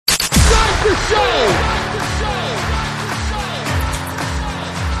the show!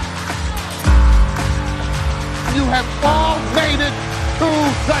 You have all made it to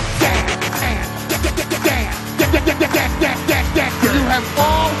the dance. You have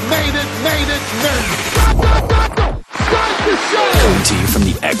all made it. Start the show! Coming to you from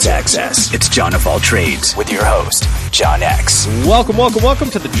the X-Axis, it's John of All Trades with your host, John X. Welcome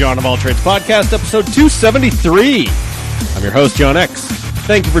to the John of All Trades podcast, episode 273. I'm your host, John X.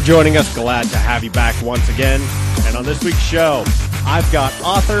 Thank you for joining us. Glad to have you back once again. And on this week's show, I've got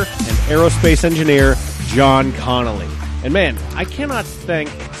author and aerospace engineer John Connelly. And man, I cannot thank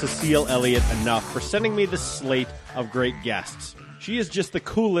Cecile Elliott enough for sending me this slate of great guests. She is just the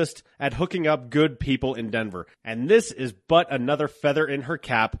coolest at hooking up good people in Denver. And this is but another feather in her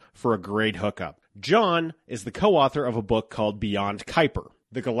cap for a great hookup. John is the co-author of a book called Beyond Kuiper,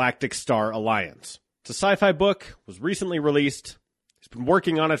 the Galactic Star Alliance. It's a sci-fi book, was recently released. He's been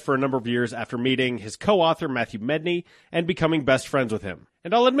working on it for a number of years after meeting his co-author Matthew Medney and becoming best friends with him.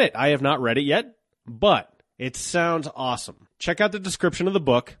 And I'll admit, I have not read it yet, but it sounds awesome. Check out the description of the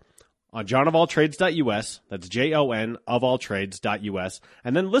book on johnofalltrades.us, that's Jon of alltrades.us,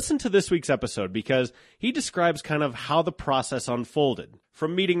 and then listen to this week's episode because he describes kind of how the process unfolded,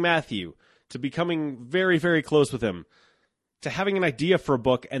 from meeting Matthew to becoming very, very close with him, to having an idea for a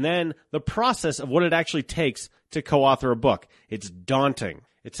book, and then the process of what it actually takes to co-author a book. It's daunting.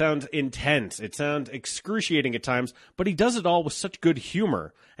 It sounds intense. It sounds excruciating at times, but he does it all with such good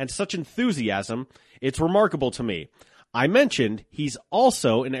humor and such enthusiasm. It's remarkable to me. I mentioned he's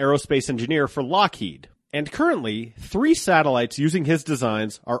also an aerospace engineer for Lockheed, and currently 3 satellites using his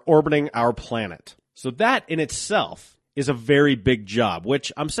designs are orbiting our planet. So that in itself is a very big job,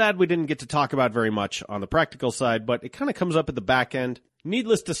 which I'm sad we didn't get to talk about very much on the practical side, but it kind of comes up at the back end.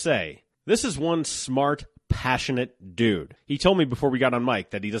 Needless to say, this is one smart, passionate dude. He told me before we got on mic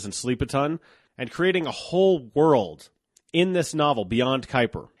that he doesn't sleep a ton, and creating a whole world in this novel, Beyond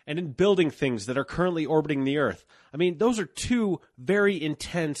Kuiper, and in building things that are currently orbiting the Earth. I mean, those are 2 very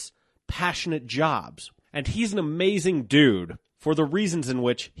intense, passionate jobs. And he's an amazing dude for the reasons in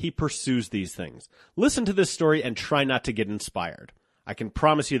which he pursues these things. Listen to this story and try not to get inspired. I can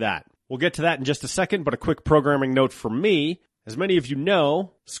promise you that. We'll get to that in just a second, but a quick programming note from me. As many of you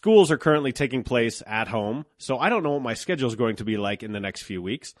know, schools are currently taking place at home, so I don't know what my schedule is going to be like in the next few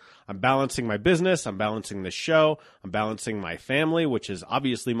weeks. I'm balancing my business, I'm balancing this show, I'm balancing my family, which is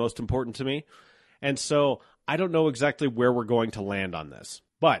obviously most important to me. And so I don't know exactly where we're going to land on this.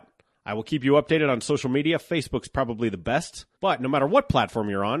 But I will keep you updated on social media. Facebook's probably the best. But no matter what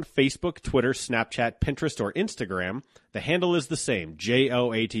platform you're on, Facebook, Twitter, Snapchat, Pinterest, or Instagram, the handle is the same,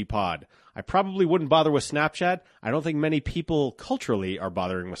 JOAT Pod. I probably wouldn't bother with Snapchat. I don't think many people culturally are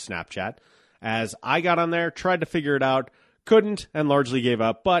bothering with Snapchat. As I got on there, tried to figure it out, couldn't, and largely gave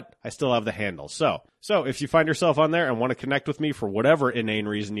up, but I still have the handle. So if you find yourself on there and want to connect with me for whatever inane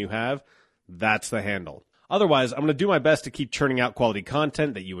reason you have, that's the handle. Otherwise, I'm going to do my best to keep churning out quality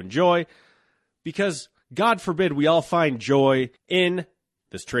content that you enjoy, because God forbid we all find joy in,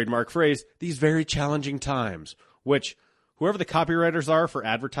 this trademark phrase, these very challenging times, which whoever the copywriters are for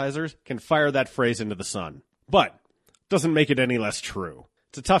advertisers can fire that phrase into the sun. But doesn't make it any less true.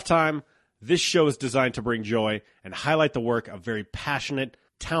 It's a tough time. This show is designed to bring joy and highlight the work of very passionate,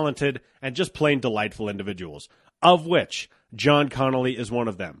 talented, and just plain delightful individuals, of which John Connelly is one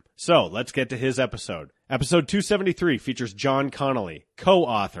of them. So let's get to his episode. Episode 273 features John Connelly,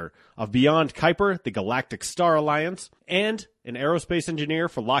 co-author of Beyond Kuiper, the Galactic Star Alliance, and an aerospace engineer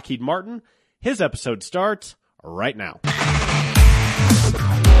for Lockheed Martin. His episode starts right now.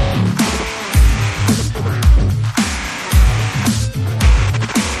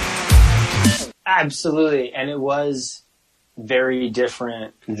 Absolutely. And it was very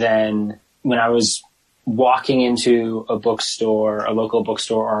different than when I was walking into a bookstore, a local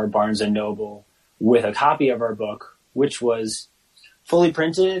bookstore or a Barnes & Noble with a copy of our book, which was fully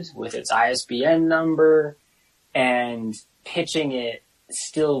printed with its ISBN number, and pitching it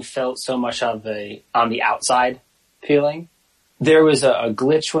still felt so much of a on the outside feeling. There was a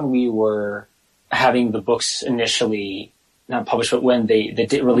glitch when we were having the books initially not published, but when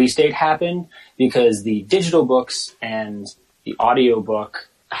the release date happened, because the digital books and the audio book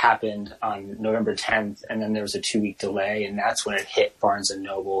happened on November 10th, and then there was a 2-week delay, and that's when it hit Barnes &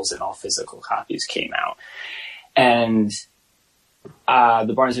 Nobles and all physical copies came out. And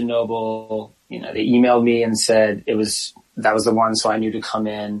the Barnes & Noble, they emailed me and said that was the one, so I knew to come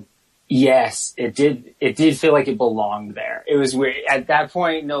in. Yes, it did feel like it belonged there. It was weird. At that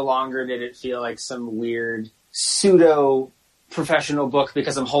point, no longer did it feel like some weird pseudo professional book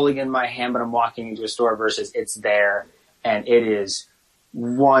because I'm holding it in my hand, but I'm walking into a store, versus it's there and it is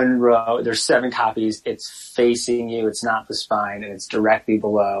one row. There's 7 copies. It's facing you. It's not the spine, and it's directly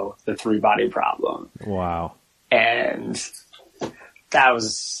below the 3-body problem. Wow. And that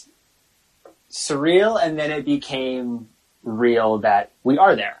was surreal, and then it became real that we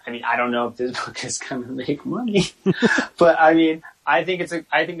are there. I mean, I don't know if this book is going to make money, but I mean, I think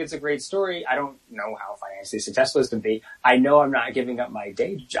it's a great story. I don't know how financially successful it's going to be. I know I'm not giving up my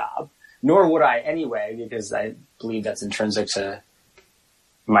day job, nor would I anyway, because I believe that's intrinsic to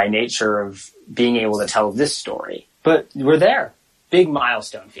my nature of being able to tell this story. But we're there. Big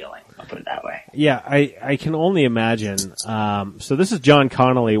milestone feeling, I'll put it that way. Yeah, I can only imagine. So this is John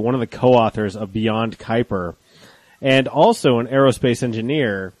Connelly, one of the co-authors of Beyond Kuiper, and also an aerospace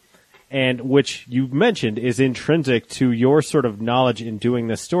engineer, and which you mentioned is intrinsic to your sort of knowledge in doing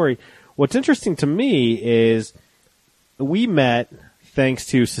this story. What's interesting to me is we met thanks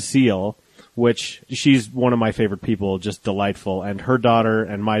to Cecile, which she's one of my favorite people, just delightful, and her daughter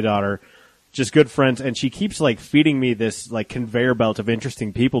and my daughter, just good friends, and she keeps like feeding me this like conveyor belt of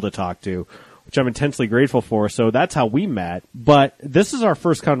interesting people to talk to, which I'm intensely grateful for. So that's how we met. But this is our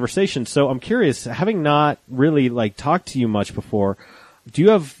first conversation, so I'm curious, having not really like talked to you much before, do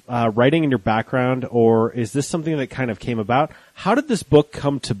you have writing in your background, or is this something that kind of came about? How did this book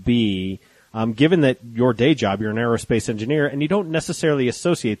come to be, given that your day job, you're an aerospace engineer, and you don't necessarily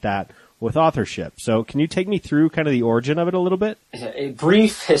associate that with authorship? So can you take me through kind of the origin of it a little bit? A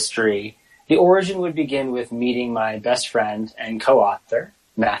brief history. The origin would begin with meeting my best friend and co-author,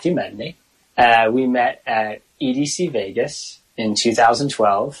 Matthew Medney. We met at EDC Vegas in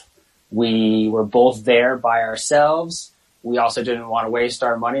 2012. We were both there by ourselves. We also didn't want to waste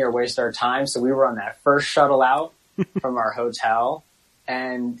our money or waste our time, so we were on that first shuttle out from our hotel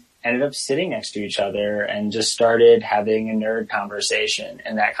and ended up sitting next to each other and just started having a nerd conversation.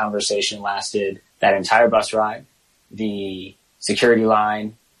 And that conversation lasted that entire bus ride, the security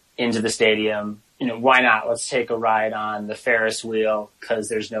line, into the stadium. You know, why not? Let's take a ride on the Ferris wheel because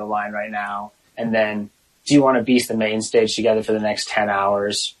there's no line right now. And then, do you want to beast the main stage together for the next 10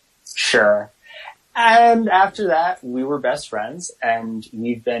 hours? Sure. And after that, we were best friends, and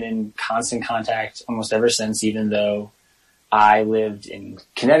we've been in constant contact almost ever since, even though I lived in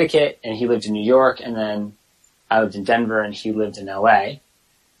Connecticut and he lived in New York, and then I lived in Denver and he lived in LA,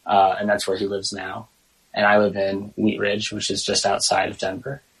 and that's where he lives now. And I live in Wheat Ridge, which is just outside of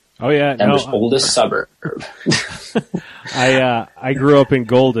Denver. Oh yeah, Denver's oldest suburb. I grew up in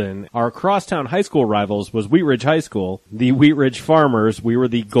Golden. Our crosstown high school rivals was Wheat Ridge High School. The Wheat Ridge Farmers, we were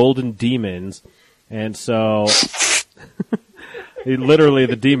the Golden Demons, and so literally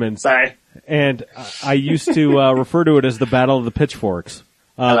the demons. Sorry. And I used to refer to it as the Battle of the Pitchforks.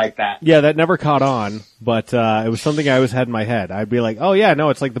 I like that. Yeah, that never caught on, but it was something I always had in my head. I'd be like, "Oh yeah, no,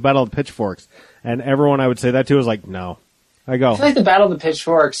 it's like the Battle of the Pitchforks," and everyone I would say that to was like, "No." I feel like the Battle of the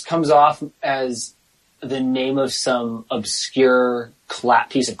Pitchforks comes off as the name of some obscure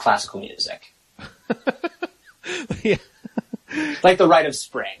piece of classical music. Yeah. Like the Rite of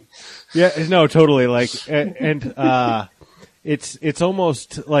Spring. Yeah, no, totally. Like, and it's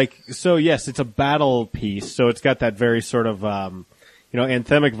almost like, so yes, it's a battle piece, so it's got that very sort of,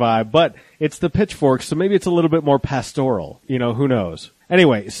 anthemic vibe, but it's the pitchforks, so maybe it's a little bit more pastoral, who knows?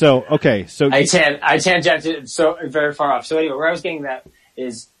 Anyway, so, okay, so. I tangented so very far off. So anyway, where I was getting that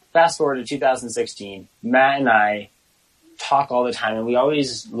is fast forward to 2016, Matt and I talk all the time, and we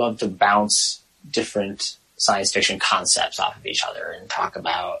always love to bounce different science fiction concepts off of each other and talk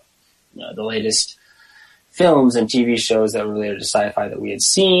about, the latest films and TV shows that were related to sci-fi that we had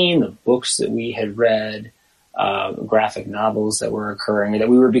seen, the books that we had read, graphic novels that were occurring, that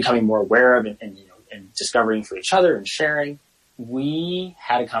we were becoming more aware of and discovering for each other and sharing. We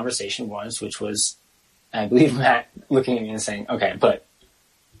had a conversation once, which was, I believe, Matt looking at me and saying, okay, but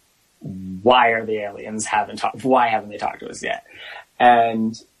why are the aliens why haven't they talked to us yet?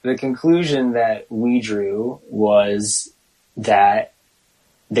 And the conclusion that we drew was that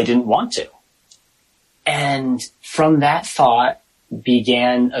they didn't want to. And from that thought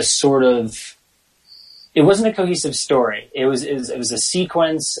began a sort of, it wasn't a cohesive story. It was a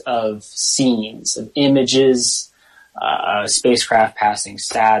sequence of scenes, of images, a spacecraft passing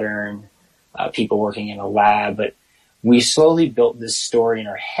Saturn, people working in a lab, but we slowly built this story in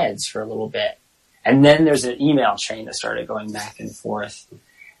our heads for a little bit. And then there's an email chain that started going back and forth.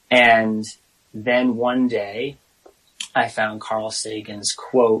 And then one day I found Carl Sagan's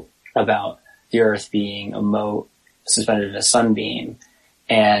quote about the Earth being a mote suspended in a sunbeam.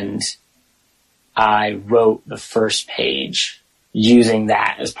 And I wrote the first page using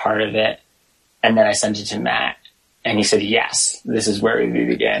that as part of it. And then I sent it to Matt. And he said, yes, this is where we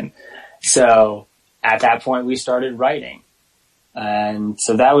begin. So at that point, we started writing. And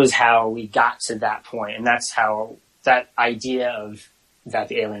so that was how we got to that point. And that's how that idea of that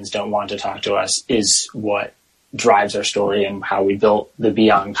the aliens don't want to talk to us is what drives our story and how we built the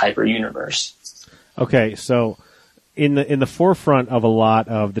Beyond Kuiper universe. Okay, so in the forefront of a lot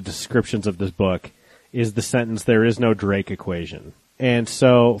of the descriptions of this book is the sentence, "There is no Drake equation." And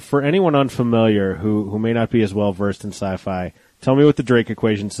so for anyone unfamiliar who may not be as well versed in sci-fi, tell me what the Drake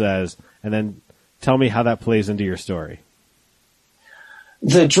equation says, and then tell me how that plays into your story.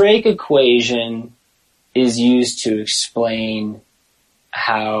 The Drake equation is used to explain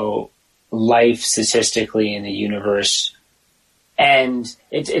how life statistically in the universe, and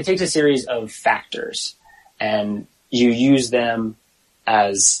it takes a series of factors, and you use them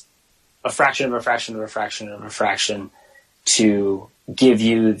as a fraction of a fraction of a fraction of a fraction to give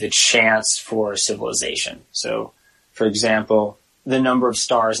you the chance for civilization. So, for example, the number of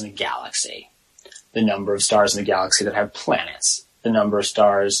stars in a galaxy, the number of stars in a galaxy that have planets, the number of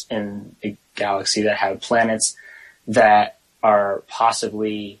stars in a galaxy that have planets that are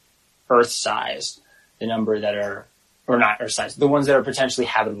possibly Earth-sized, the number that are, or not Earth-sized, the ones that are potentially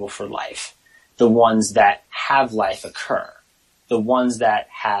habitable for life, the ones that have life occur, the ones that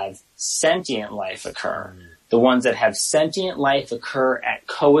have sentient life occur, the ones that have sentient life occur at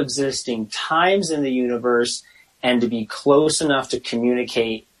coexisting times in the universe and to be close enough to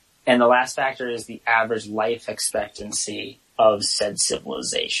communicate. And the last factor is the average life expectancy of said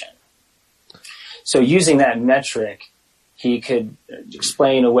civilization. So using that metric, he could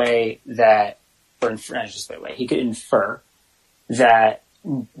explain away that, or not just that way, he could infer that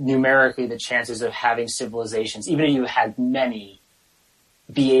numerically the chances of having civilizations, even if you had many,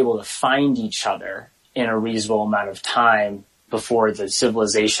 be able to find each other in a reasonable amount of time before the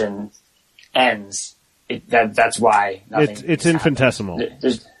civilization ends. That's why nothing. It's infinitesimal.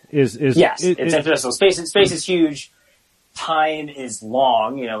 Yes, it's infinitesimal. Space is huge. Time is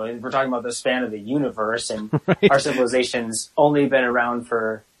long. You know, we're talking about the span of the universe, and right. Our civilization's only been around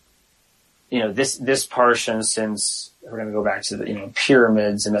for, this portion since we're going to go back to the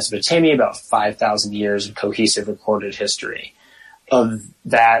pyramids in Mesopotamia, about 5,000 years of cohesive recorded history. Of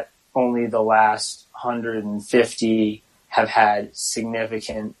that, only the last 150 have had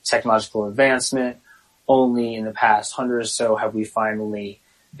significant technological advancement. Only in the past 100 or so have we finally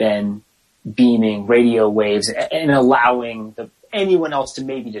been beaming radio waves and allowing anyone else to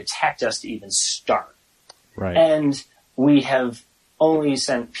maybe detect us to even start. Right. And we have only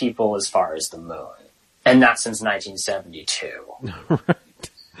sent people as far as the moon, and not since 1972. Right.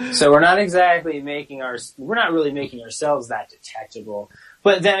 So we're not really making ourselves that detectable.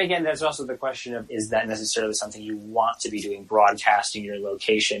 But then again, that's also the question of, is that necessarily something you want to be doing, broadcasting your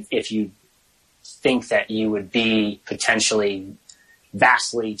location, if you think that you would be potentially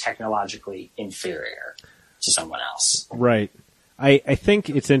vastly technologically inferior to someone else? Right. I think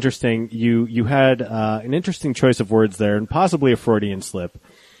it's interesting. You had an interesting choice of words there, and possibly a Freudian slip,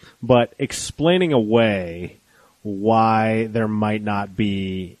 but explaining away why there might not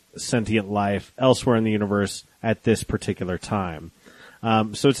be sentient life elsewhere in the universe at this particular time.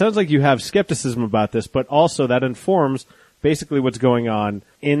 So it sounds like you have skepticism about this, but also that informs basically what's going on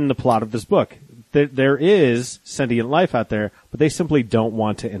in the plot of this book. There is sentient life out there, but they simply don't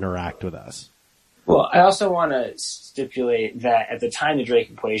want to interact with us. Well, I also want to stipulate that at the time the Drake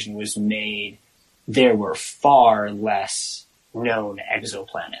equation was made, there were far less known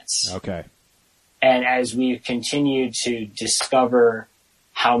exoplanets. Okay. And as we've continued to discover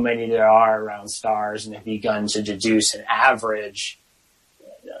how many there are around stars and have begun to deduce an average,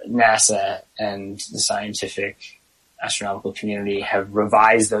 NASA and the scientific astronomical community have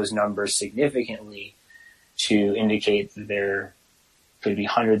revised those numbers significantly to indicate that there could be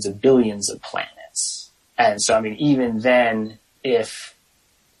hundreds of billions of planets. And so, even then, if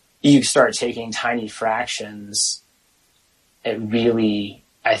you start taking tiny fractions, I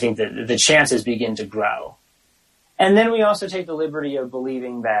think that the chances begin to grow. And then we also take the liberty of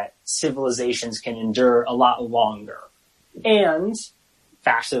believing that civilizations can endure a lot longer and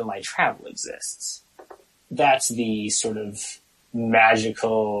faster than light travel exists. That's the sort of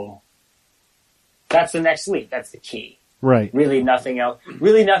magical, that's the next leap. That's the key. Right. Really nothing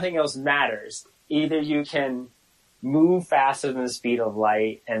else matters. Either you can move faster than the speed of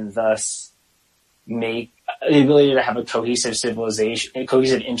light and thus make the ability to have a cohesive civilization, a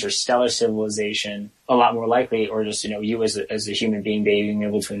cohesive interstellar civilization a lot more likely, or just, you as a human being being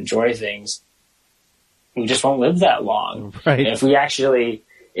able to enjoy things. We just won't live that long. Right. If we actually,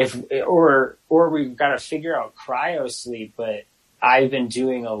 or we've got to figure out cryosleep, but I've been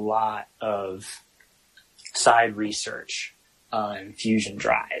doing a lot of side research on fusion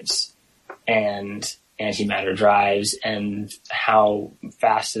drives. And antimatter drives and how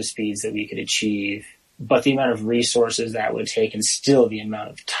fast the speeds that we could achieve, but the amount of resources that would take and still the amount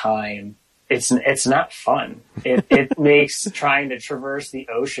of time, it's not fun. It makes trying to traverse the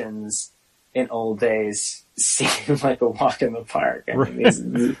oceans in old days seem like a walk in the park. I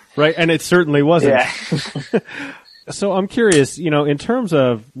mean, right, and it certainly wasn't. Yeah. So I'm curious, in terms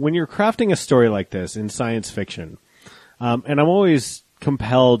of when you're crafting a story like this in science fiction, and I'm always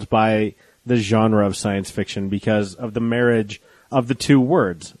compelled by the genre of science fiction because of the marriage of the two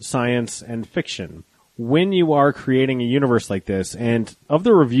words, science and fiction. When you are creating a universe like this, and of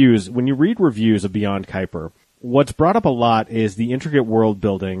the reviews, when you read reviews of Beyond Kuiper, what's brought up a lot is the intricate world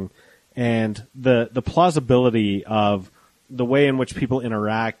building and the plausibility of the way in which people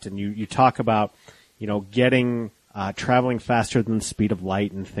interact. And you talk about, getting, traveling faster than the speed of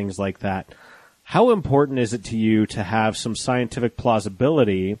light and things like that. How important is it to you to have some scientific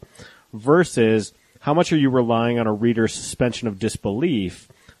plausibility versus how much are you relying on a reader's suspension of disbelief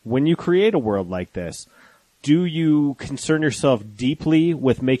when you create a world like this? Do you concern yourself deeply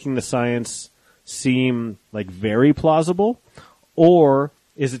with making the science seem like very plausible? Or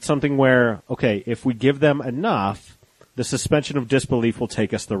is it something where, okay, if we give them enough, the suspension of disbelief will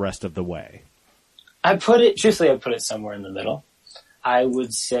take us the rest of the way? Truthfully, I put it somewhere in the middle. I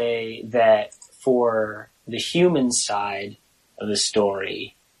would say that for the human side of the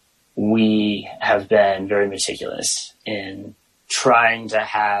story, we have been very meticulous in trying to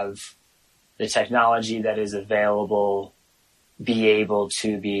have the technology that is available be able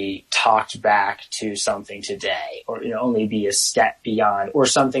to be talked back to something today, or only be a step beyond, or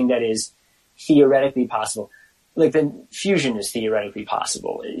something that is theoretically possible. Like the fusion is theoretically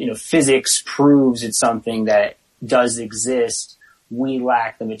possible. Physics proves it's something that does exist. We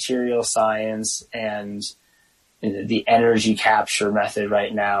lack the material science and the energy capture method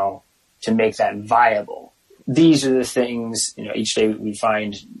right now to make that viable. These are the things, each day we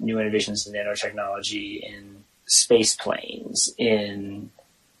find new innovations in nanotechnology, in space planes, in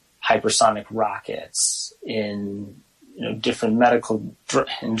hypersonic rockets, in different medical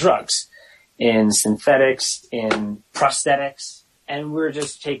and drugs, in synthetics, in prosthetics, and we're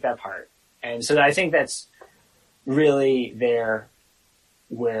just take that part. And so I think that's really there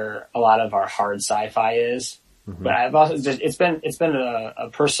where a lot of our hard sci-fi is. Mm-hmm. But I've also it's been a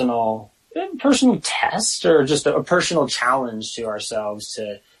personal test, or just a personal challenge to ourselves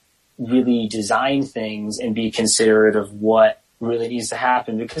to really design things and be considerate of what really needs to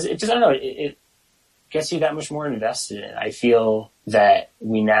happen, because it just, I don't know, it gets you that much more invested in it. I feel that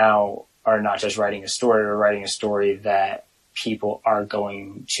we now are not just writing a story, we're writing a story that people are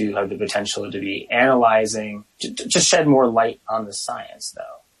going to have the potential to be analyzing, to shed more light on the science,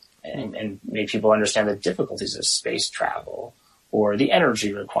 though, and make people understand the difficulties of space travel or the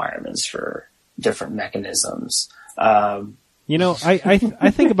energy requirements for different mechanisms. I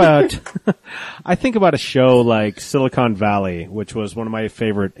think about I think about a show like Silicon Valley, which was one of my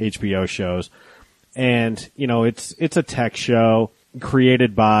favorite HBO shows, and it's a tech show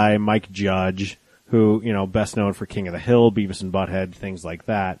created by Mike Judge, who best known for King of the Hill, Beavis and Butthead, things like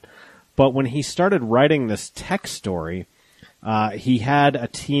that. But when he started writing this tech story, he had a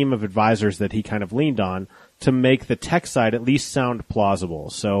team of advisors that he kind of leaned on to make the tech side at least sound plausible.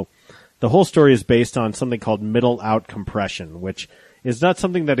 So the whole story is based on something called middle-out compression, which is not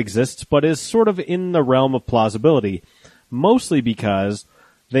something that exists, but is sort of in the realm of plausibility, mostly because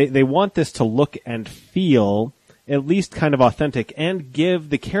they want this to look and feel at least kind of authentic and give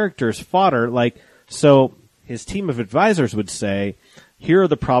the characters fodder. So his team of advisors would say, here are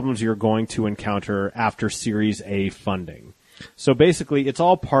the problems you're going to encounter after Series A funding. So basically, it's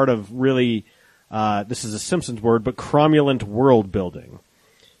all part of really, this is a Simpsons word, but cromulent world building.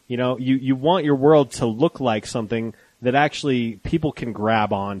 You want your world to look like something that actually people can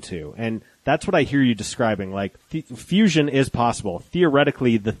grab onto. And that's what I hear you describing. Like, fusion is possible.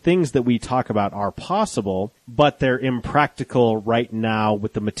 Theoretically, the things that we talk about are possible, but they're impractical right now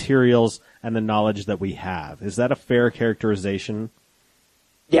with the materials and the knowledge that we have. Is that a fair characterization?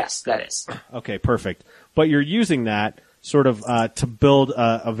 Yes, that is. Okay, perfect. But you're using that sort of to build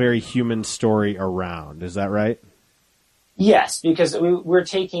a very human story around. Is that right? Yes, because we're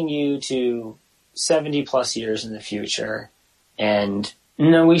taking you to 70 plus years in the future, and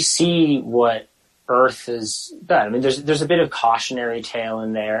we see what Earth has done. I mean, there's a bit of cautionary tale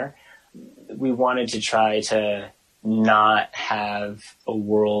in there. We wanted to try to not have a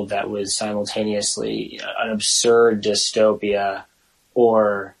world that was simultaneously an absurd dystopia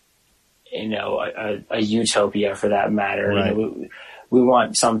or a utopia, for that matter. Right. We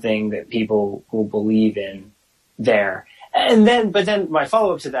want something that people will believe in there. But then my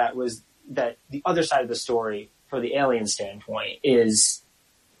follow-up to that was that the other side of the story for the alien standpoint is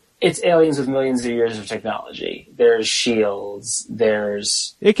it's aliens with millions of years of technology. There's shields.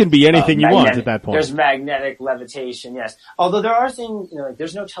 It can be anything you want at that point. There's magnetic levitation, yes. Although there are things, like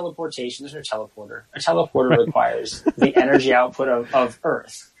there's no teleportation. There's no teleporter. A teleporter requires the energy output of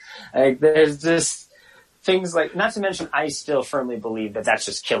Earth. Like there's just things like, not to mention, I still firmly believe that that's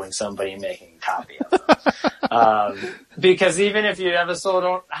just killing somebody and making a copy of them. Because even if you have a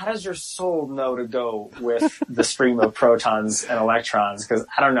soul, how does your soul know to go with the stream of protons and electrons? Because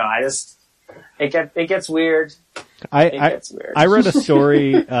I don't know. It gets weird. I read a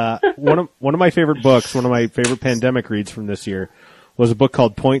story. One of my favorite books, one of my favorite pandemic reads from this year, was a book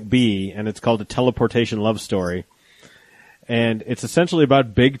called Point B, and it's called A Teleportation Love Story. And it's essentially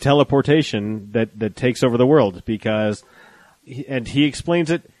about big teleportation that takes over the world and he explains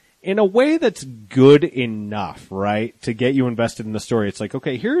it in a way that's good enough, right? To get you invested in the story. It's like,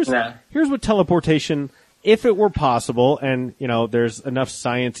 okay, here's what teleportation, if it were possible, and, there's enough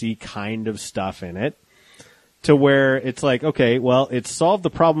science-y kind of stuff in it, to where it's like, okay, well, it's solved the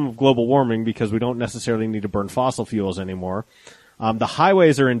problem of global warming because we don't necessarily need to burn fossil fuels anymore. The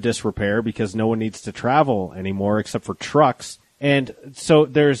highways are in disrepair because no one needs to travel anymore except for trucks. And so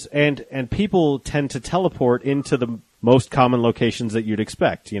and people tend to teleport into the most common locations that you'd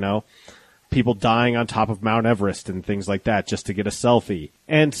expect, people dying on top of Mount Everest and things like that just to get a selfie.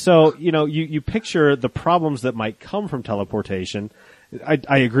 And so, you picture the problems that might come from teleportation.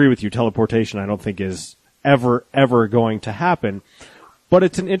 I agree with you. Teleportation, I don't think is ever going to happen, but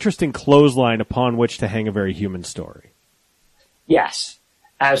it's an interesting clothesline upon which to hang a very human story. Yes,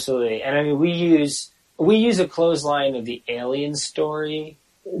 absolutely. And I mean, we use a clothesline of the alien story.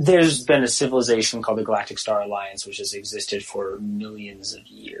 There's been a civilization called the Galactic Star Alliance, which has existed for millions of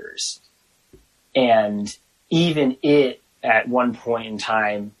years. And even it, at one point in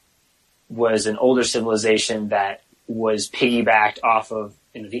time, was an older civilization that was piggybacked off of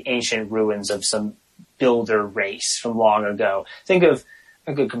the ancient ruins of some builder race from long ago. Think of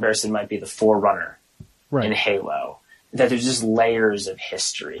a good comparison might be the Forerunner in Halo. That there's just layers of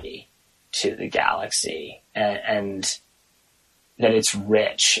history to the galaxy and that it's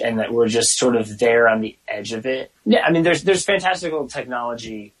rich and that we're just sort of there on the edge of it. Yeah, I mean, there's fantastical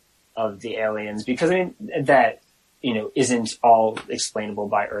technology of the aliens because, that, isn't all explainable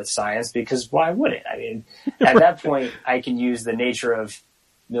by Earth science because why would it? I mean, at that point, I can use the nature of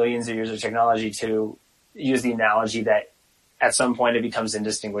millions of years of technology to use the analogy that at some point it becomes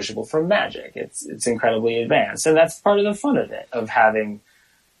indistinguishable from magic. It's incredibly advanced. And that's part of the fun of it, of having,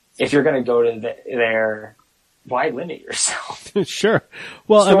 if you're going to go to there, why limit yourself? Sure.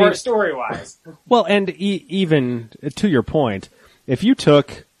 Well, story-wise. Well, and even to your point, if you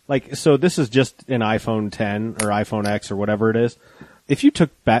took, so this is just an iPhone 10 or iPhone X or whatever it is. If you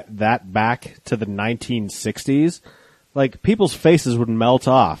took that back to the 1960s, people's faces would melt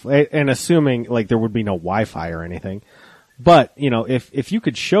off. And assuming, there would be no Wi-Fi or anything. But, if you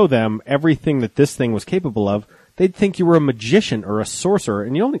could show them everything that this thing was capable of, they'd think you were a magician or a sorcerer,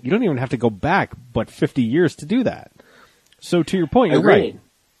 and you don't even have to go back but 50 years to do that. So to your point, you're right.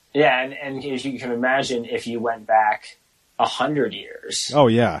 Yeah, and as you can imagine, if you went back 100 years. Oh,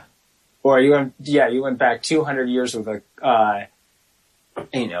 yeah. Or you went back 200 years with an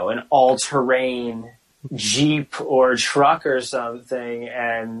all-terrain Jeep or truck or something,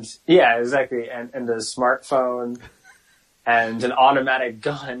 and yeah, exactly, and a smartphone and an automatic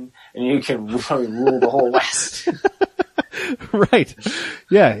gun, and you can probably rule the whole West. Right.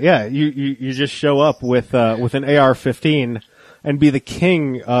 Yeah. You just show up with an AR-15 and be the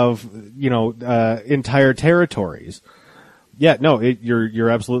king of, entire territories. Yeah, no, you're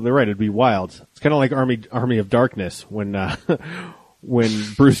absolutely right. It'd be wild. It's kind of like Army of Darkness when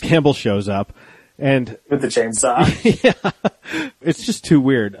Bruce Campbell shows up. And with the chainsaw. Yeah. It's just too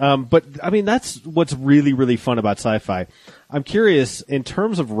weird. But I mean, that's what's really, really fun about sci-fi. I'm curious, in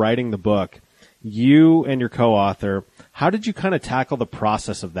terms of writing the book, you and your co-author, how did you kind of tackle the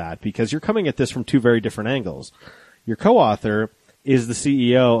process of that? Because you're coming at this from two very different angles. Your co-author is the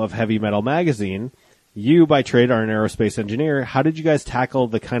CEO of Heavy Metal Magazine. You, by trade, are an aerospace engineer. How did you guys tackle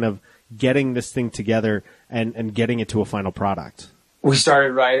the kind of getting this thing together and getting it to a final product? We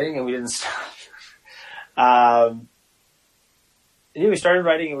started writing and we didn't stop. We started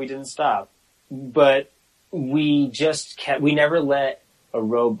writing and we didn't stop, but we never let a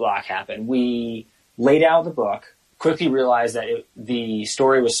roadblock happen. We laid out the book, quickly realized that the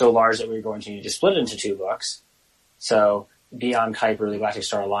story was so large that we were going to need to split it into two books. So Beyond Kuiper, the Galactic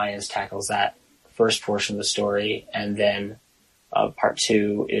Star Alliance tackles that first portion of the story, and then part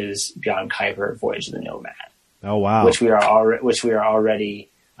two is Beyond Kuiper, Voyage of the Nomad. Oh wow! Which we are already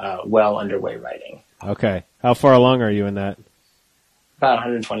well underway writing. Okay. How far along are you in that? About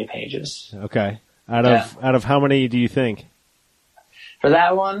 120 pages. Okay. Out of how many do you think? For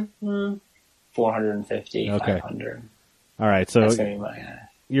that one, 450, okay. 500. All right. So that's gonna be my,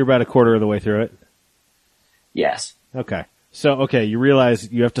 you're about a quarter of the way through it? Yes. Okay. So, you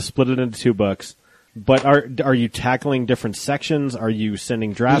realize you have to split it into 2 books, but are you tackling different sections? Are you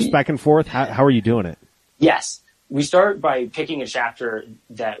sending drafts back and forth? How are you doing it? Yes. We start by picking a chapter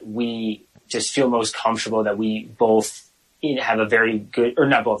that we just feel most comfortable, that we both have a very good, or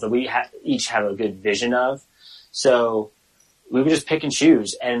not both, that we each have a good vision of. So we would just pick and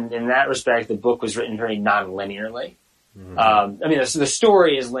choose. And in that respect, the book was written very non-linearly. Mm-hmm. The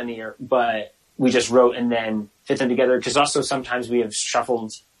story is linear, but we just wrote and then fit them together, because also sometimes we have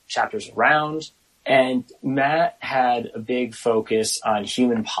shuffled chapters around. And Matt had a big focus on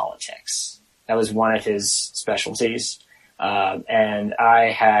human politics. That was one of his specialties. And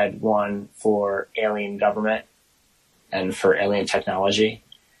I had one for alien government and for alien technology.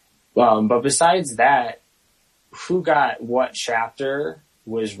 But besides that, who got what chapter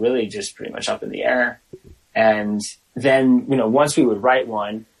was really just pretty much up in the air. And then, once we would write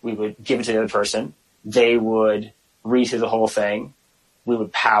one, we would give it to the other person. They would read through the whole thing. We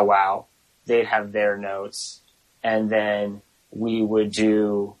would powwow. They'd have their notes. And then we would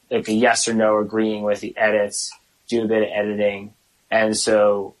do like a yes or no agreeing with the edits, do a bit of editing. And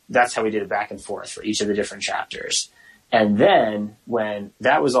so that's how we did it back and forth for each of the different chapters. And then when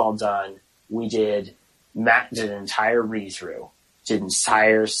that was all done, Matt did an entire read-through, did an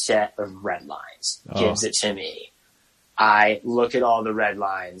entire set of red lines, gives it to me. I look at all the red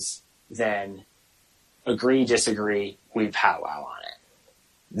lines, then agree, disagree, we powwow on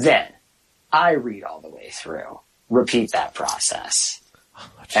it. Then I read all the way through, repeat that process.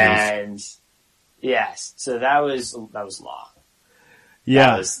 And yes, so that was long.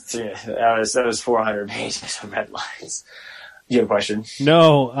 Yeah. That was 400 pages of red lines. Do you have a question?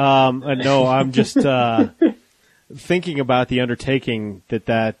 No, I'm just thinking about the undertaking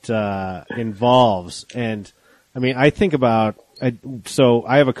that involves. And I think about, so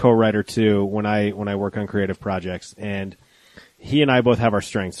I have a co-writer too when I work on creative projects, and he and I both have our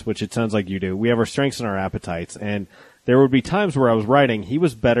strengths, which it sounds like you do. We have our strengths and our appetites, and there would be times where I was writing, he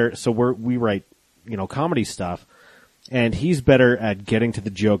was better, so we write, comedy stuff, and he's better at getting to the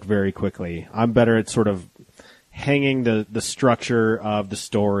joke very quickly. I'm better at sort of hanging the structure of the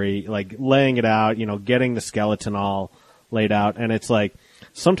story, like laying it out, getting the skeleton all laid out. And it's like,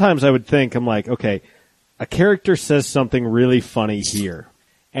 sometimes I would think, I'm like, okay, a character says something really funny here.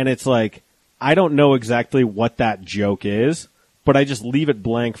 And it's like, I don't know exactly what that joke is, but I just leave it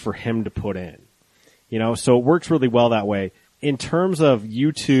blank for him to put in. So it works really well that way. In terms of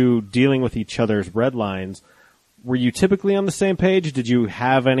you two dealing with each other's red lines, were you typically on the same page? Did you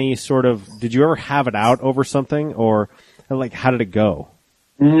ever have it out over something, or like, how did it go?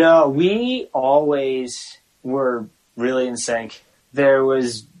 No, we always were really in sync. There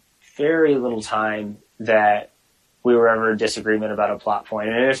was very little time that we were ever in disagreement about a plot point.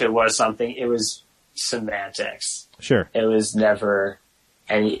 And if it was something, it was semantics. Sure. It was never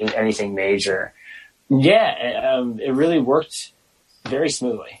anything major. Yeah, it really worked very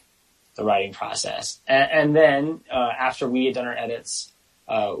smoothly, the writing process. And then after we had done our edits,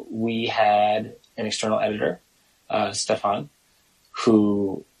 we had an external editor, Stefan,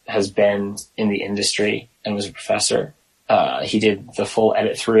 who has been in the industry and was a professor. He did the full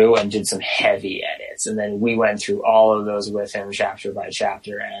edit through and did some heavy edits. And then we went through all of those with him chapter by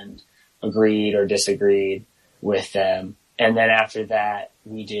chapter and agreed or disagreed with them. And then after that,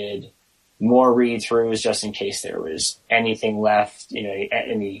 we did more read-throughs just in case there was anything left,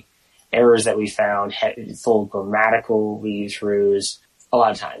 any errors that we found, full grammatical read-throughs. A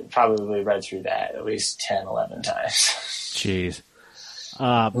lot of time. Probably read through that at least 10, 11 times. Jeez.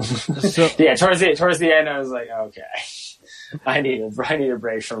 Yeah, towards the end, I was like, okay, I need a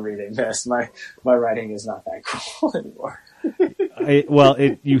break from reading this. My writing is not that cool anymore.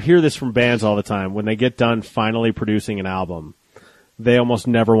 You hear this from bands all the time. When they get done finally producing an album, they almost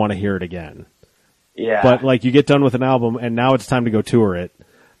never want to hear it again. Yeah. But like, you get done with an album and now it's time to go tour it.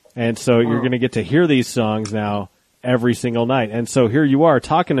 And so you're going to get to hear these songs now every single night. And so here you are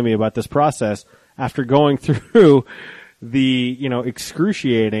talking to me about this process after going through the,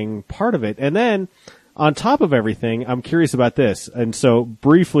 excruciating part of it. And then on top of everything, I'm curious about this. And so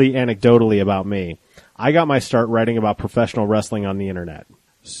briefly, anecdotally about me, I got my start writing about professional wrestling on the internet.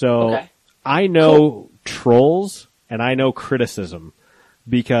 So okay. I know trolls and I know criticism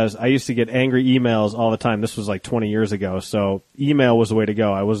because I used to get angry emails all the time. This was like 20 years ago. So email was the way to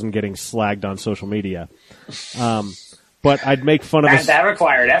go. I wasn't getting slagged on social media. but I'd make fun of that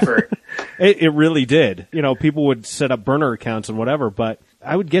required effort. It really did. You know, people would set up burner accounts and whatever, but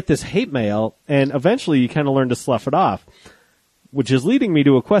I would get this hate mail, and eventually you kind of learn to slough it off, which is leading me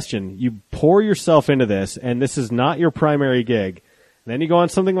to a question. You pour yourself into this, and this is not your primary gig. Then you go on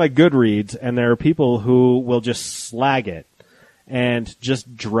something like Goodreads, and there are people who will just slag it and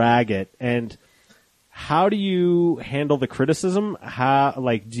just drag it. And how do you handle the criticism?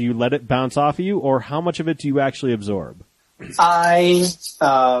 Do you let it bounce off of you, or how much of it do you actually absorb? I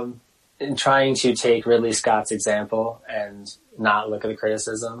am trying to take Ridley Scott's example and not look at the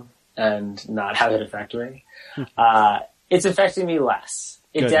criticism and not have it affect me. It's affecting me less.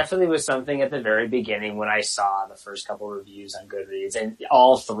 It definitely was something at the very beginning when I saw the first couple reviews on Goodreads, and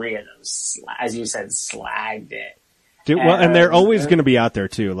all three of them, as you said, slagged it. And they're always going to be out there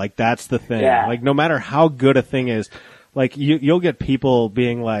too. Like, that's the thing. Yeah. Like, no matter how good a thing is, like, you'll get people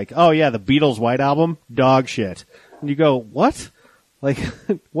being like, "Oh yeah, the Beatles' White Album, dog shit," and you go, "What? Like,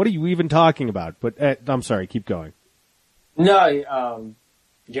 what are you even talking about?" But I'm sorry, keep going. No,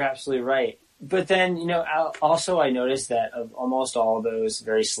 you're absolutely right. But then, I noticed that of almost all those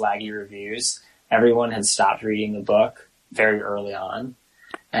very slaggy reviews, everyone had stopped reading the book very early on.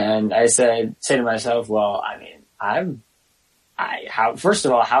 And I say to myself, well, I mean, first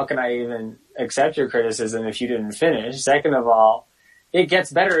of all, how can I even accept your criticism if you didn't finish? Second of all, it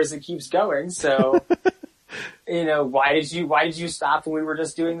gets better as it keeps going. So, why did you stop when we were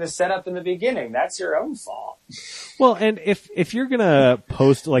just doing the setup in the beginning? That's your own fault. Well, and if you're gonna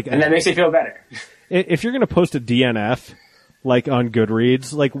post and that makes me feel better. If you're gonna post a DNF, like on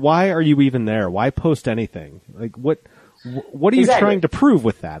Goodreads, like, why are you even there? Why post anything? Like, what are you trying to prove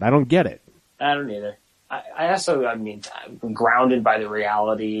with that? I don't get it. I don't either. I also, I'm grounded by the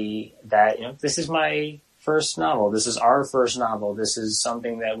reality that, this is my first novel. This is our first novel. This is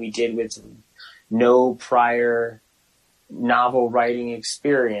something that we did with no prior novel writing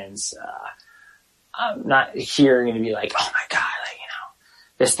experience. I'm not here going to be like, oh my God,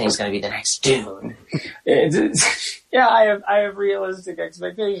 this thing's going to be the next Dune. I have realistic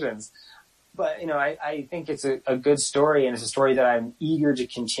expectations. But, I think it's a good story, and it's a story that I'm eager to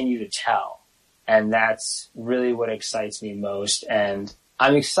continue to tell. And that's really what excites me most. And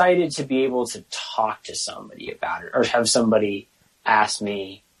I'm excited to be able to talk to somebody about it, or have somebody ask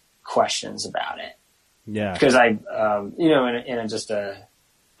me questions about it. Yeah. Because in just a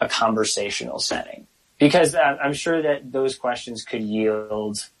conversational setting. Because I'm sure that those questions could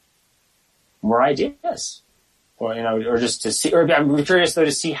yield more ideas. Or just to see, or I'm curious though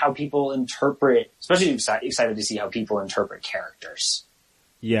to see how people interpret, especially excited to see how people interpret characters.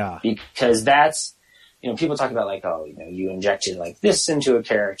 Yeah. Because that's, people talk about like, oh, you injected like this into a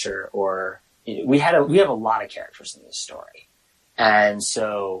character, or we have a lot of characters in this story. And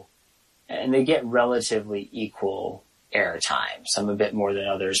they get relatively equal airtime, some a bit more than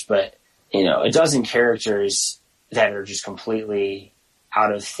others, but a dozen characters that are just completely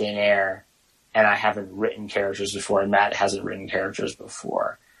out of thin air. And I haven't written characters before, and Matt hasn't written characters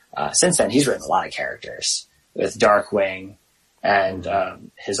before. Since then, he's written a lot of characters with Darkwing and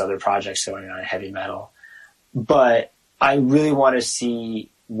his other projects going on in heavy metal. But I really want to see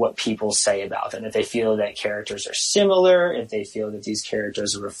what people say about them. If they feel that characters are similar, if they feel that these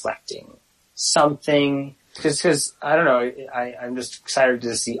characters are reflecting something. Because I don't know, I'm just excited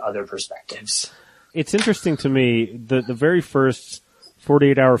to see other perspectives. It's interesting to me, the very first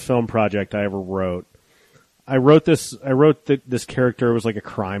 48-hour film project I ever wrote. I wrote this character. It was like a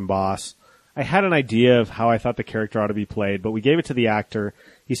crime boss. I had an idea of how I thought the character ought to be played, but we gave it to the actor.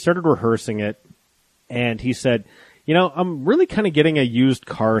 He started rehearsing it, and he said, I'm really kind of getting a used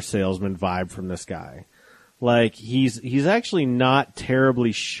car salesman vibe from this guy. Like, he's actually not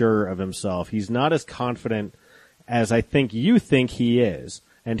terribly sure of himself. He's not as confident as I think you think he is.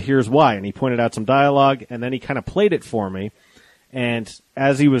 And here's why. And he pointed out some dialogue, and then he kind of played it for me. And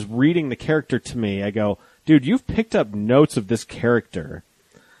as he was reading the character to me, I go, dude, you've picked up notes of this character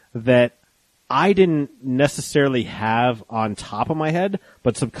that I didn't necessarily have on top of my head,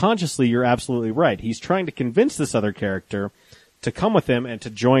 but subconsciously you're absolutely right. He's trying to convince this other character to come with him and to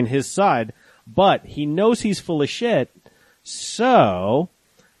join his side, but he knows he's full of shit, so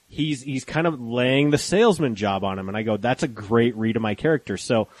he's kind of laying the salesman job on him. And I go, that's a great read of my character.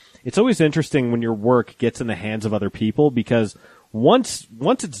 So it's always interesting when your work gets in the hands of other people, because once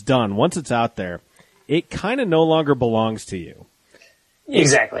it's done, once it's out there, it kind of no longer belongs to you.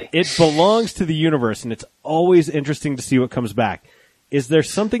 Exactly. It belongs to the universe, and it's always interesting to see what comes back. Is there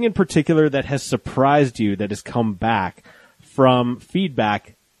something in particular that has surprised you that has come back from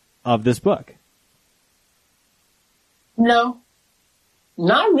feedback of this book? No,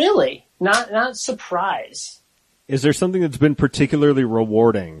 not really. Not surprise. Is there something that's been particularly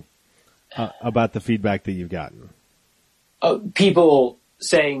rewarding about the feedback that you've gotten? People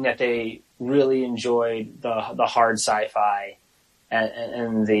saying that they really enjoyed the hard sci-fi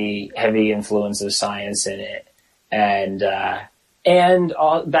and the heavy influence of science in it. And that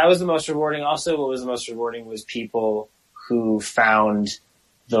was the most rewarding. Also, what was the most rewarding was people who found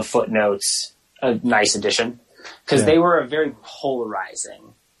the footnotes a nice addition, because they were a very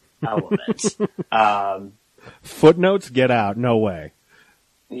polarizing element. Footnotes, get out. No way.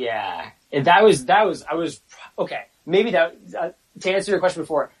 Yeah. And I was, okay. Maybe that, to answer your question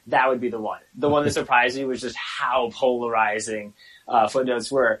before, that would be the one. The one that surprised me was just how polarizing,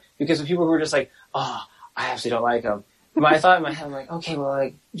 footnotes were. Because of people who were just like, oh, I actually don't like them. I thought in my head, I'm like, okay, well,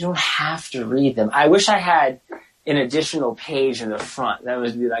 like, you don't have to read them. I wish I had an additional page in the front that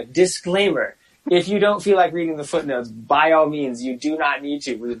would be like, disclaimer. If you don't feel like reading the footnotes, by all means, you do not need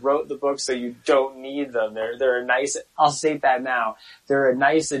to. We wrote the book so you don't need them. They're a nice, I'll state that now. They're a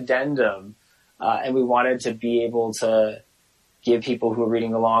nice addendum. And we wanted to be able to give people who are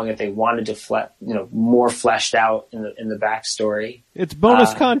reading along, if they wanted to more fleshed out in the backstory. It's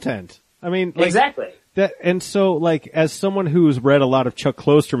bonus content. I mean, like, exactly. That, and so, like, as someone who's read a lot of Chuck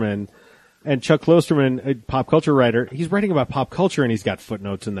Klosterman, and Chuck Klosterman, a pop culture writer, he's writing about pop culture and he's got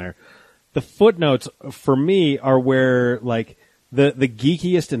footnotes in there. The footnotes, for me, are where, like, the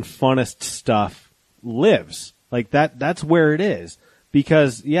geekiest and funnest stuff lives. Like, that's where it is.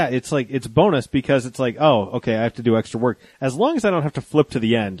 Because, yeah, it's like, it's bonus because it's like, oh, okay, I have to do extra work. As long as I don't have to flip to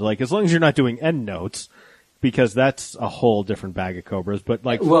the end, like, as long as you're not doing end notes, because that's a whole different bag of cobras, but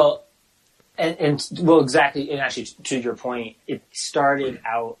like... Well, exactly, and actually, to your point, it started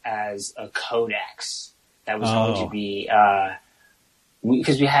out as a codex that was going to be,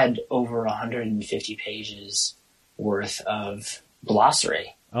 because we had over 150 pages worth of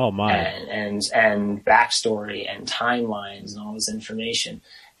glossary. Oh my! And backstory and timelines and all this information,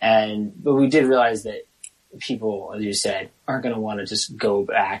 but we did realize that people, as you said, aren't going to want to just go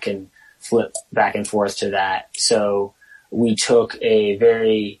back and flip back and forth to that. So we took a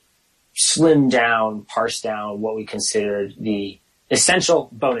very slimmed down, parsed down what we considered the essential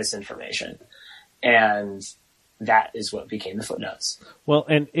bonus information, and that is what became the footnotes. Well,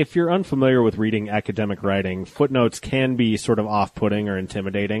 and if you're unfamiliar with reading academic writing, footnotes can be sort of off-putting or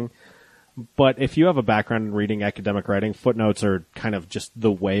intimidating. But if you have a background in reading academic writing, footnotes are kind of just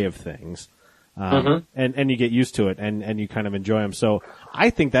the way of things. And you get used to it and you kind of enjoy them. So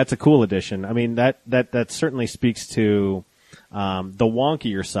I think that's a cool addition. I mean, that certainly speaks to the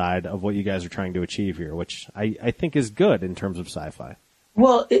wonkier side of what you guys are trying to achieve here, which I think is good in terms of sci-fi.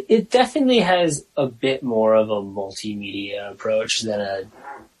 Well, it definitely has a bit more of a multimedia approach than a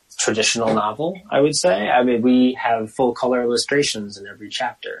traditional novel, I would say. I mean, we have full color illustrations in every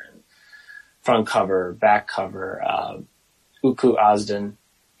chapter, and front cover, back cover. Uku Ozden,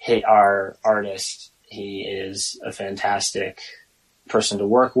 our artist, he is a fantastic person to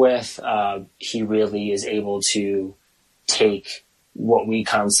work with. He really is able to take what we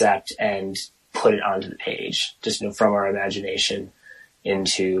concept and put it onto the page, just from our imagination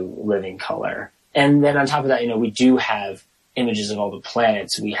into living color. And then on top of that, we do have images of all the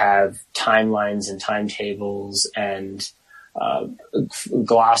planets. We have timelines and timetables and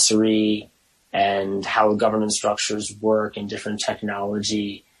glossary and how government structures work and different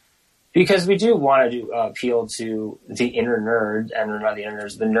technology. Because we do want to appeal to the inner nerd, and not the inner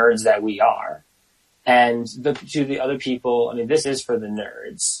nerds, the nerds that we are. And to the other people, I mean, this is for the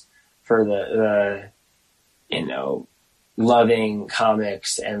nerds, for the loving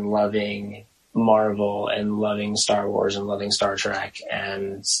comics and loving Marvel and loving Star Wars and loving Star Trek.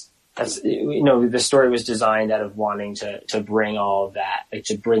 And that's, the story was designed out of wanting to bring all of that, like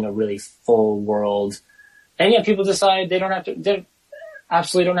to bring a really full world. And yeah, people decide they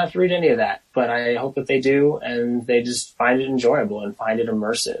absolutely don't have to read any of that, but I hope that they do and they just find it enjoyable and find it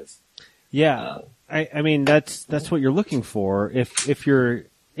immersive. Yeah. I mean, that's what you're looking for. If you're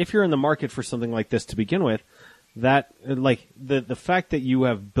in the market for something like this to begin with, that, like, the fact that you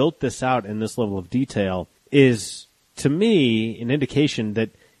have built this out in this level of detail is, to me, an indication that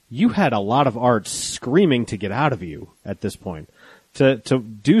you had a lot of art screaming to get out of you at this point. To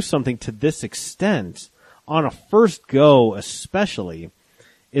do something to this extent, on a first go especially,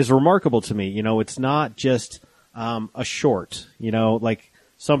 is remarkable to me. It's not just a short, like,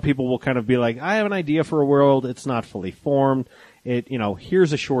 some people will kind of be like, I have an idea for a world, it's not fully formed.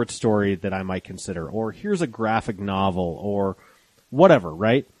 Here's a short story that I might consider, or here's a graphic novel, or whatever,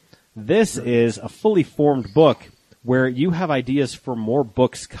 right? This is a fully formed book where you have ideas for more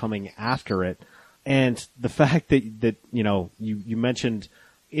books coming after it. And the fact that you mentioned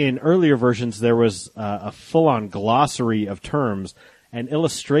in earlier versions, there was a full-on glossary of terms and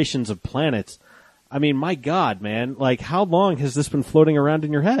illustrations of planets. I mean, my God, man! Like, how long has this been floating around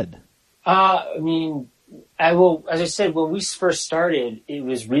in your head? I mean, as I said, when we first started, it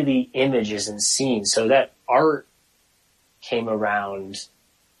was really images and scenes. So that art came around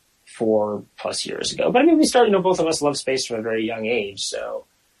 4+ years ago. But I mean, we started, both of us love space from a very young age. So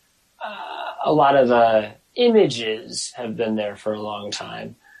a lot of images have been there for a long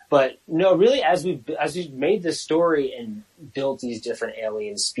time. But no, really, as we've made this story and built these different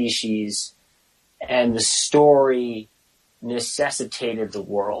alien species, and the story necessitated the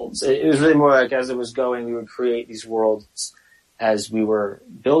worlds. It was really more like, as it was going, we would create these worlds as we were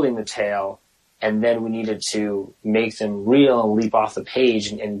building the tale, and then we needed to make them real and leap off the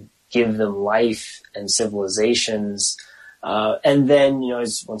page and give them life and civilizations. And then,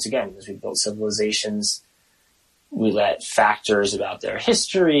 as we built civilizations, we let factors about their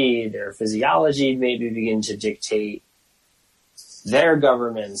history, their physiology maybe begin to dictate their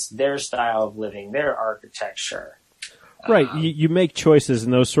governments, their style of living, their architecture. Right. You make choices,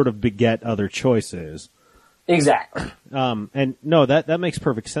 and those sort of beget other choices. Exactly. And no, that makes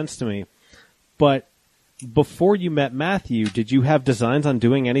perfect sense to me. But before you met Matthew, did you have designs on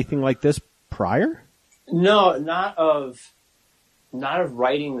doing anything like this prior? No, not of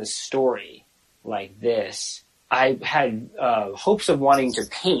writing the story like this. I had hopes of wanting to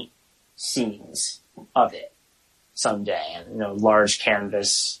paint scenes of it someday, and large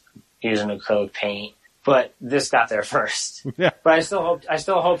canvas using acrylic paint. But this got there first. Yeah. But I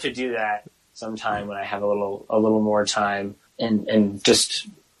still hope to do that sometime when I have a little more time, and just,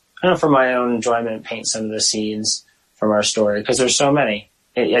 for my own enjoyment, paint some of the scenes from our story, because there's so many.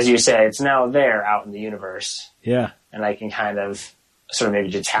 As you say, it's now there out in the universe. Yeah. And I can kind of sort of maybe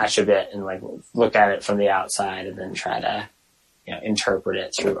detach a bit and look at it from the outside, and then try to interpret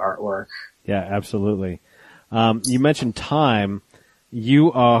it through artwork. Yeah, absolutely. You mentioned time.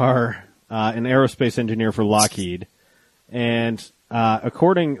 You are an aerospace engineer for Lockheed, and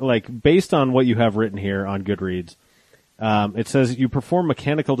based on what you have written here on Goodreads, it says you perform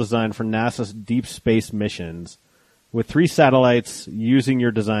mechanical design for NASA's deep space missions with 3 satellites using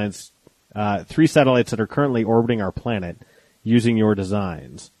your designs, 3 satellites that are currently orbiting our planet using your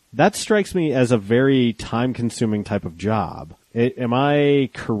designs. That strikes me as a very time-consuming type of job. Am I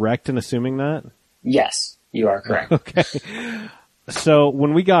correct in assuming that? Yes, you are correct. Okay. So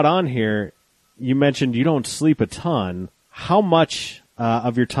when we got on here, you mentioned you don't sleep a ton. How much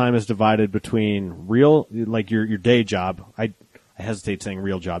of your time is divided between your day job? I hesitate saying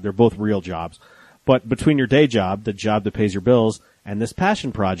real job. They're both real jobs. But between your day job, the job that pays your bills, and this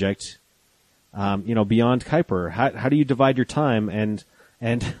passion project, Beyond Kuiper, how do you divide your time, and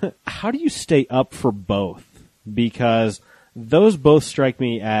how do you stay up for both? Because those both strike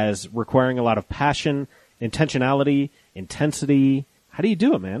me as requiring a lot of passion, intentionality, intensity. How do you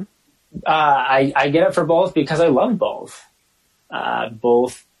do it, man? I get up for both because I love both.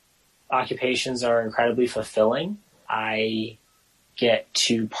 Both occupations are incredibly fulfilling. I get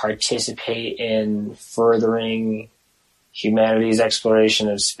to participate in furthering humanity's exploration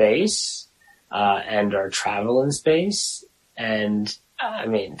of space, and our travel in space. And I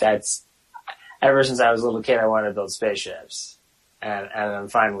mean, that's, ever since I was a little kid, I wanted to build spaceships, and I'm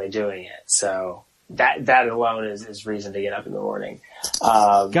finally doing it. So that alone is reason to get up in the morning.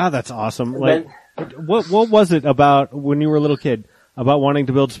 God, that's awesome. What was it about when you were a little kid about wanting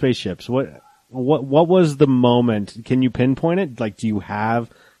to build spaceships? What was the moment? Can you pinpoint it? Do you have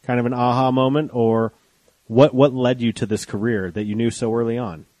kind of an aha moment, or what led you to this career that you knew so early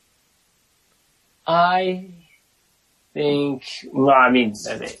on? I think,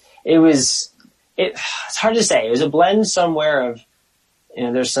 it's hard to say. It was a blend somewhere of,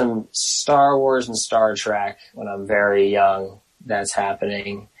 there's some Star Wars and Star Trek when I'm very young that's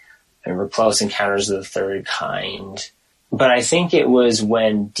happening, and we're Close Encounters of the Third Kind. But I think it was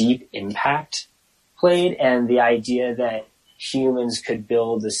when Deep Impact played, and the idea that humans could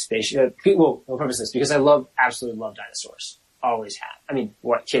build a spaceship. Well, I'll preface this because I absolutely love dinosaurs. Always have. I mean,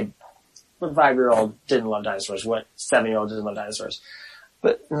 what 5-year-old didn't love dinosaurs? What 7-year-old didn't love dinosaurs?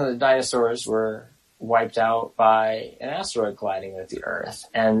 But the dinosaurs were wiped out by an asteroid colliding with the Earth.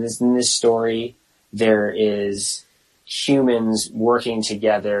 And in this story, there is humans working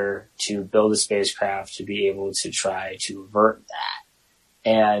together to build a spacecraft to be able to try to avert that.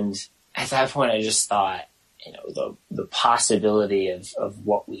 And at that point, I just thought, the possibility of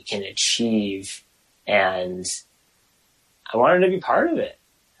what we can achieve, and I wanted to be part of it.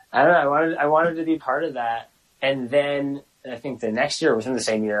 I don't know, I wanted to be part of that. And then I think the next year, within the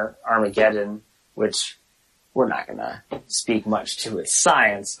same year, Armageddon, which we're not going to speak much to its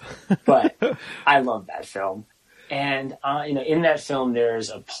science, but I love that film. And, in that film, there's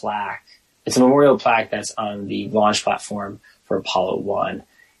a plaque. It's a memorial plaque that's on the launch platform for Apollo 1.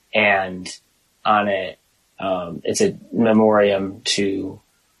 And on it, it's a memoriam to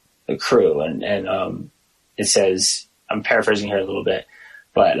the crew. And it says, I'm paraphrasing here a little bit,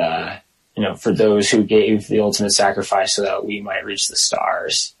 but, for those who gave the ultimate sacrifice so that we might reach the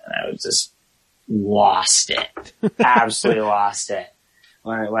stars. And I was just lost it. Absolutely lost it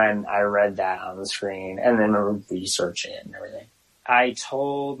when I read that on the screen and then researching it and everything. I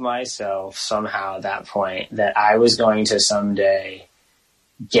told myself somehow at that point that I was going to someday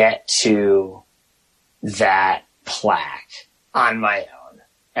get to that plaque on my own.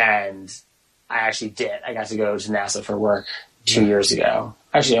 And I actually did. I got to go to NASA for work 2 years ago.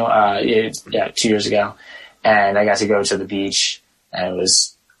 Actually, 2 years ago. And I got to go to the beach, and it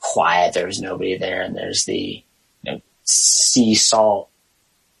was quiet. There was nobody there, and there's the sea salt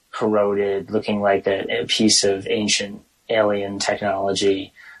corroded, looking like a piece of ancient alien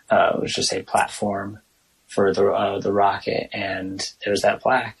technology. It was just a platform for the rocket, and there's that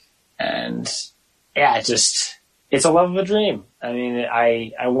plaque. And yeah, it's a love of a dream. I mean,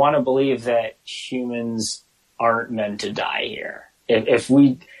 I want to believe that humans aren't meant to die here. If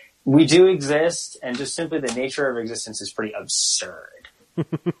we do exist, and just simply the nature of existence is pretty absurd.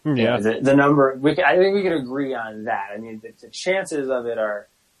 Yeah. The number, I think we can agree on that. I mean, the chances of it are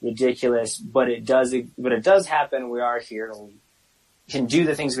ridiculous, but it does happen. We are here, and we can do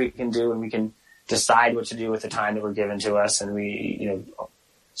the things we can do, and we can decide what to do with the time that we're given to us. And we,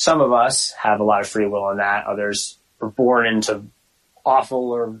 some of us have a lot of free will in that. Others were born into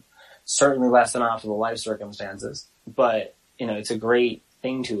awful or certainly less than optimal life circumstances. But, it's a great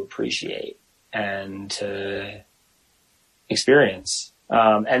thing to appreciate and to experience.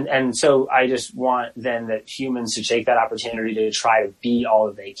 And so I just want then that humans to take that opportunity to try to be all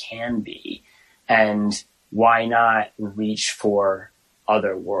that they can be. And why not reach for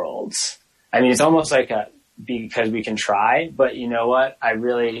other worlds? I mean, it's almost like because we can try, but you know what?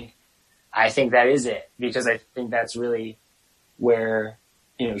 I think that is it, because I think that's really where,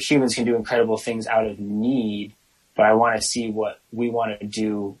 humans can do incredible things out of need, but I want to see what we want to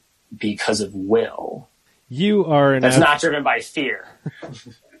do because of will. That's not driven by fear.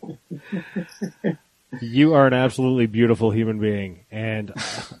 You are an absolutely beautiful human being, and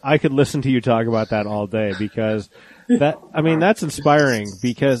I could listen to you talk about that all day, because that's inspiring,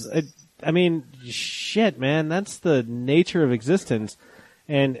 because shit, man, that's the nature of existence,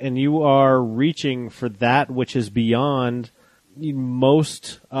 and you are reaching for that which is beyond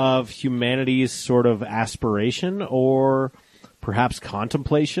most of humanity's sort of aspiration or perhaps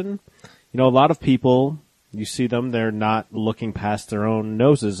contemplation. A lot of people, you see them, they're not looking past their own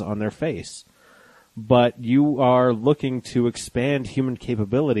noses on their face. But you are looking to expand human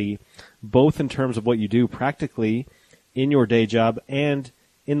capability, both in terms of what you do practically in your day job and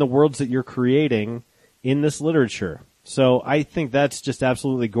in the worlds that you're creating in this literature. So I think that's just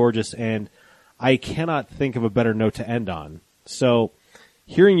absolutely gorgeous, and I cannot think of a better note to end on. So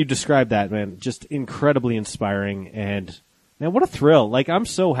hearing you describe that, man, just incredibly inspiring, and man, what a thrill. Like, I'm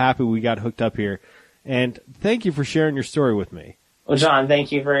so happy we got hooked up here, and thank you for sharing your story with me. Well, John,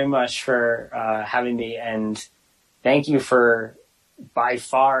 thank you very much for having me, and thank you for by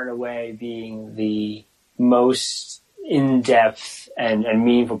far and away being the most in-depth and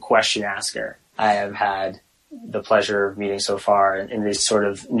meaningful question asker I have had the pleasure of meeting so far in this sort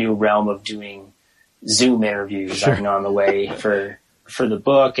of new realm of doing Zoom interviews. Sure. I'm on the way for the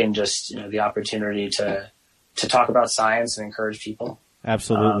book, and just the opportunity to talk about science and encourage people.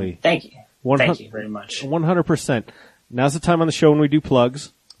 Absolutely. Thank you. Thank you very much. 100%. Now's the time on the show when we do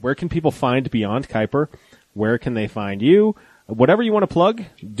plugs. Where can people find Beyond Kuiper? Where can they find you? Whatever you want to plug,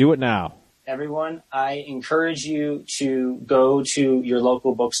 do it now. Everyone, I encourage you to go to your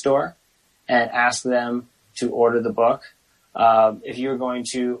local bookstore and ask them to order the book. If you're going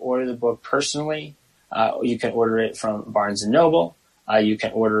to order the book personally, you can order it from Barnes & Noble. You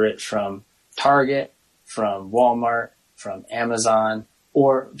can order it from Target, from Walmart, from Amazon,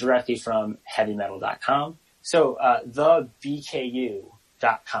 or directly from heavymetal.com. So the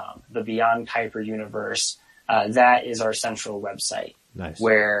B.K.U.com, the Beyond Kuiper Universe, that is our central website. Nice.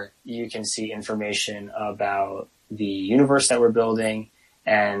 Where you can see information about the universe that we're building,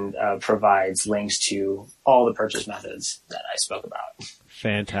 and provides links to all the purchase methods that I spoke about.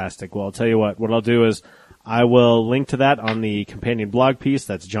 Fantastic. Well, I'll tell you what I'll do is I will link to that on the companion blog piece.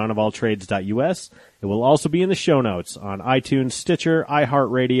 That's johnofalltrades.us. It will also be in the show notes on iTunes, Stitcher,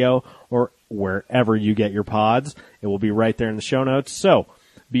 iHeartRadio, or wherever you get your pods. It will be right there in the show notes. So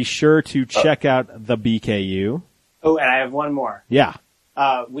Be sure to check out the B.K.U. Oh, and I have one more. Yeah.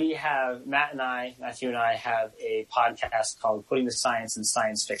 We have, Matthew and I have a podcast called Putting the Science in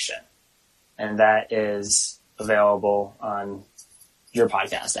Science Fiction. And that is available on your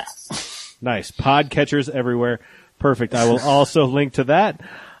podcast app. Nice. Podcatchers everywhere. Perfect. I will also link to that.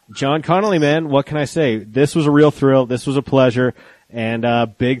 John Connelly, man, what can I say? This was a real thrill. This was a pleasure. And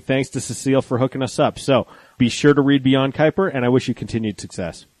big thanks to Cecile for hooking us up. So be sure to read Beyond Kuiper, and I wish you continued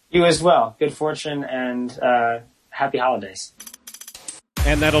success. You as well. Good fortune and happy holidays.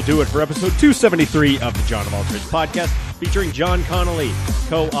 And that'll do it for episode 273 of the John of All Trades podcast, featuring John Connelly,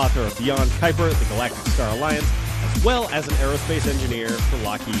 co-author of Beyond Kuiper, the Galactic Star Alliance, as well as an aerospace engineer for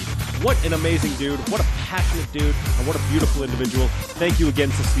Lockheed. What an amazing dude, what a passionate dude, and what a beautiful individual. Thank you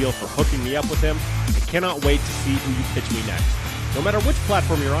again, Cecile, for hooking me up with him. I cannot wait to see who you pitch me next. No matter which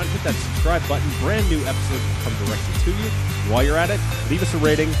platform you're on, hit that subscribe button. Brand new episodes will come directly to you. And while you're at it, leave us a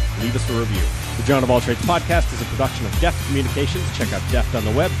rating, leave us a review. The John of All Trades podcast is a production of Deft Communications. Check out Deft on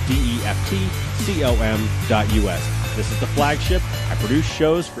the web, DEFTCOM.US. This is the flagship. I produce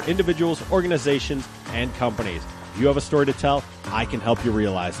shows for individuals, organizations, and companies. If you have a story to tell, I can help you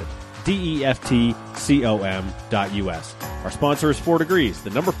realize it. DEFTCOM.US. Our sponsor is 4 Degrees,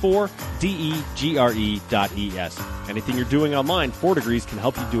 the number 4, DEGRE.ES. Anything you're doing online, 4 Degrees can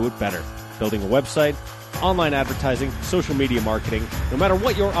help you do it better. Building a website, online advertising, social media marketing. No matter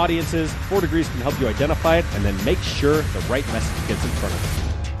what your audience is, 4 Degrees can help you identify it and then make sure the right message gets in front of them.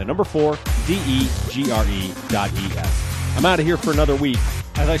 The number 4, DEGRE.ES. I'm out of here for another week.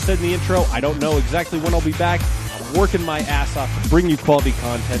 As I said in the intro, I don't know exactly when I'll be back. I'm working my ass off to bring you quality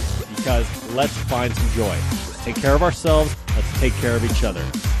content because let's find some joy. Let's take care of ourselves. Let's take care of each other.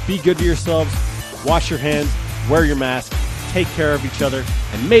 Be good to yourselves. Wash your hands. Wear your mask. Take care of each other.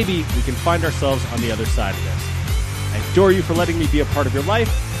 And maybe we can find ourselves on the other side of this. I adore you for letting me be a part of your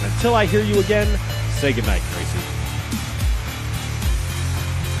life. And until I hear you again, say goodnight, Gracie.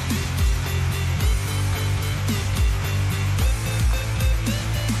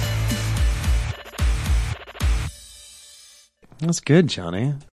 That's good, Johnny.